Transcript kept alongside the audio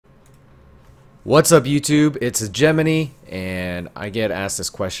What's up, YouTube? It's Gemini, and I get asked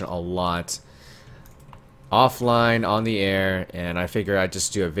this question a lot offline, on the air, and I figure I'd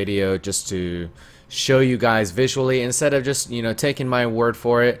just do a video just to show you guys visually instead of just, taking my word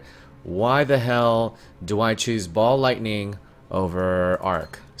for it. Why the hell do I choose Ball Lightning over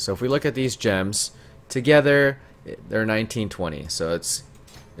Arc? So if we look at these gems together, they're 1920, so it's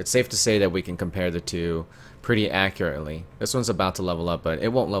safe to say that we can compare the two pretty accurately. This one's about to level up, but it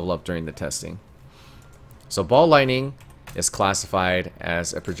won't level up during the testing. So Ball Lightning is classified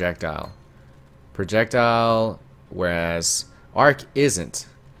as a projectile. Whereas Arc isn't.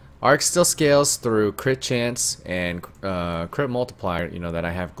 Arc still scales through crit chance and crit multiplier, that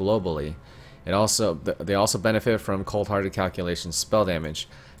I have globally. They also benefit from cold-hearted calculation spell damage.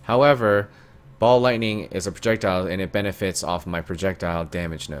 However, Ball Lightning is a projectile and it benefits off my projectile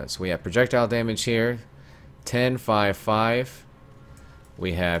damage nodes. We have projectile damage here, 10, 5, 5.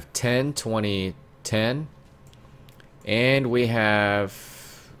 We have 10, 20, 10. And we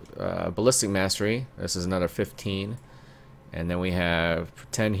have Ballistic Mastery. This is another 15. And then we have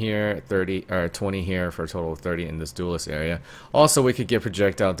 10 here, 30 or 20 here for a total of 30 in this duelist area. Also, we could get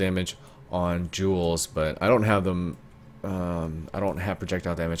projectile damage on jewels, but I don't have them. I don't have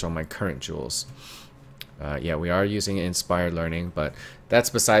projectile damage on my current jewels. Yeah, we are using Inspired Learning, but that's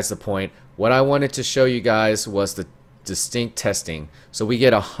besides the point. What I wanted to show you guys was the distinct testing. So we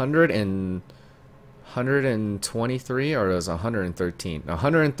get 123, or it was 113.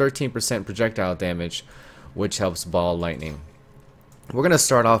 113% projectile damage, which helps Ball Lightning. We're going to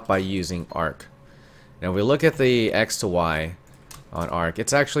start off by using Arc. Now, if we look at the X to Y on Arc,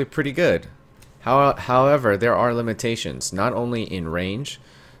 it's actually pretty good. However, there are limitations, not only in range,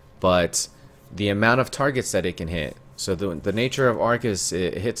 but the amount of targets that it can hit. So the nature of Arc is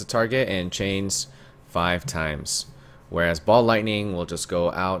it hits a target and chains 5 times. Whereas Ball Lightning will just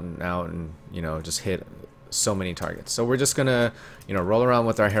go out and just hit so many targets. So we're just gonna roll around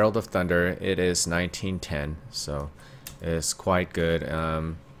with our Herald of Thunder. It is 1910, so it's quite good.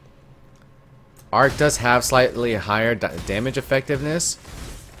 Arc does have slightly higher damage effectiveness,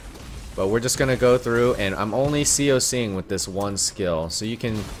 but we're just gonna go through, and I'm only COCing with this one skill, so you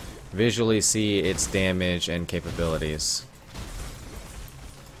can visually see its damage and capabilities.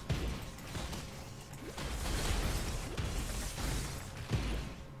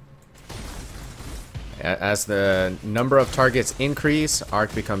 As the number of targets increase,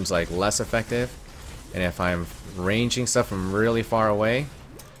 Arc becomes like less effective, and if I'm ranging stuff from really far away,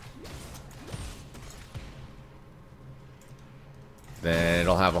 then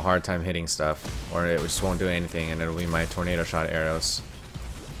it'll have a hard time hitting stuff, or it just won't do anything, and it'll be my tornado shot arrows.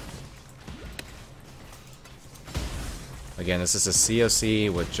 Again, this is a COC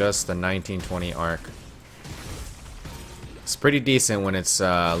with just the 1920 Arc. It's pretty decent when it's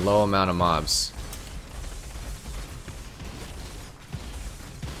a low amount of mobs.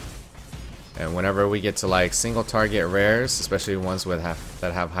 And whenever we get to like single target rares, especially ones with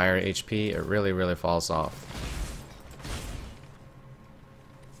that have higher HP, it really falls off.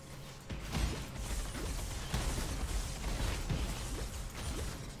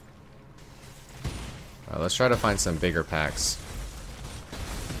 Let's try to find some bigger packs.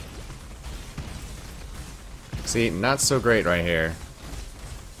 See, not so great right here.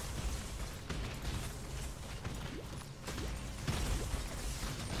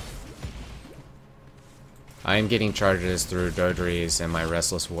 I am getting charges through Dodories and my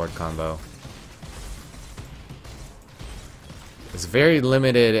Restless Ward combo. It's very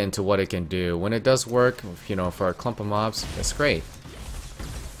limited into what it can do. When it does work, for a clump of mobs, it's great.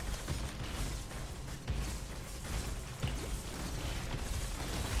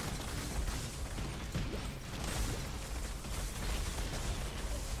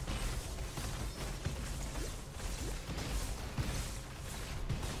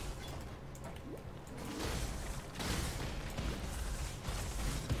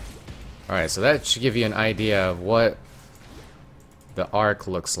 Alright, so that should give you an idea of what the Arc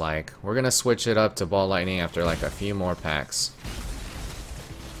looks like. We're gonna switch it up to Ball Lightning after like a few more packs.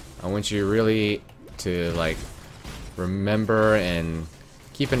 I want you really to like remember and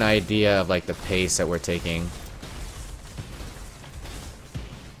keep an idea of like the pace that we're taking.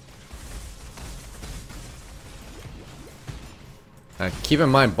 Now, keep in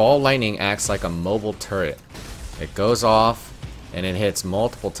mind, Ball Lightning acts like a mobile turret. It goes off and it hits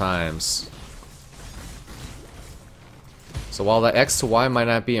multiple times. So while the X to Y might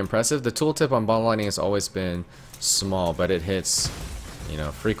not be impressive, the tooltip on Ball Lightning has always been small, but it hits,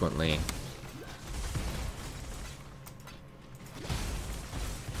 frequently.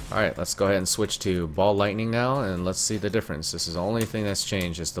 Alright, let's go ahead and switch to Ball Lightning now, and let's see the difference. This is the only thing that's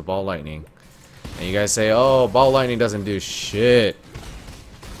changed, is the Ball Lightning. And you guys say, oh, ball lightning doesn't do shit.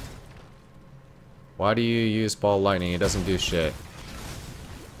 Why do you use ball lightning? It doesn't do shit.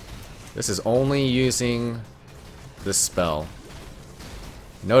 This is only using this spell.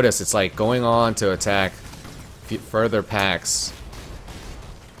 Notice it's like going on to attack further packs.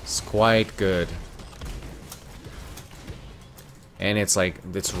 It's quite good. And it's like,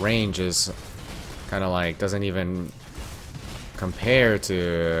 its range is kind of like, doesn't even compare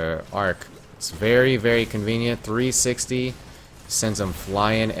to Arc. It's very, very convenient. 360, sends them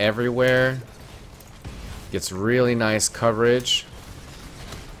flying everywhere. Gets really nice coverage.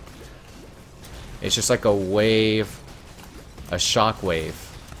 It's just like a wave, a shock wave.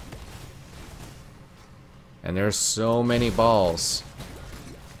 And there's so many balls.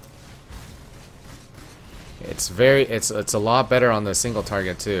 It's a lot better on the single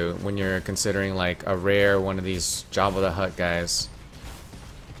target too, when you're considering like a rare one of these Jabba the Hutt guys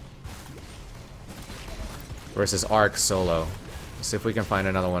versus Arc solo. Let's see if we can find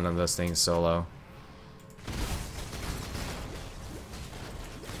another one of those things solo.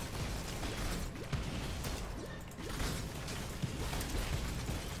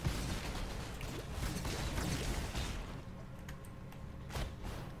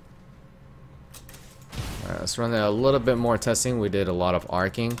 Let's run a little bit more testing. We did a lot of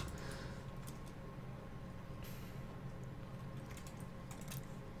arcing.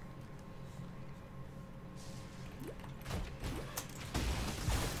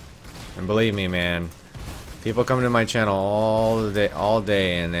 And believe me, man, people come to my channel all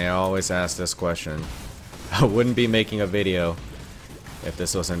day, and they always ask this question. I wouldn't be making a video if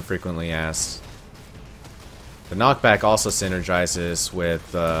this wasn't frequently asked. The knockback also synergizes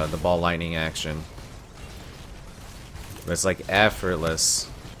with the ball lightning action. But it's like effortless.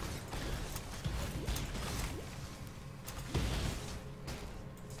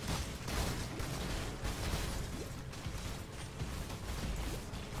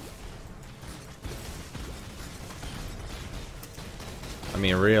 I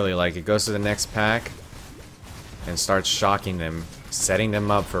mean, really, like, it goes to the next pack and starts shocking them, setting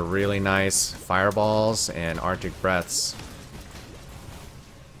them up for really nice fireballs and Arctic breaths.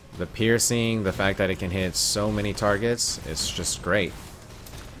 The piercing, the fact that it can hit so many targets, it's just great.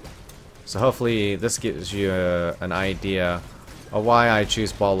 So hopefully this gives you an idea of why I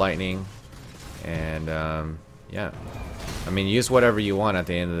choose ball lightning. And yeah, I mean, use whatever you want at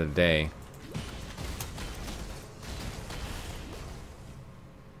the end of the day.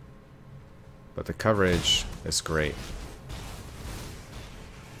 But the coverage is great.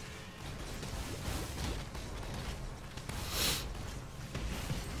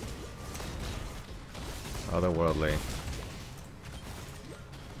 Otherworldly.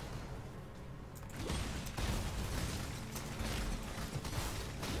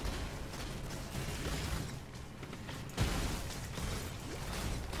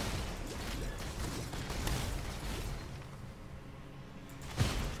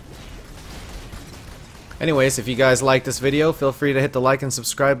 Anyways, if you guys like this video, feel free to hit the like and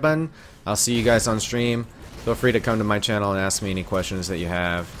subscribe button. I'll see you guys on stream. Feel free to come to my channel and ask me any questions that you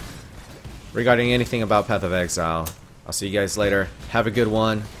have regarding anything about Path of Exile. I'll see you guys later. Have a good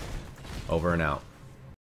one. Over and out.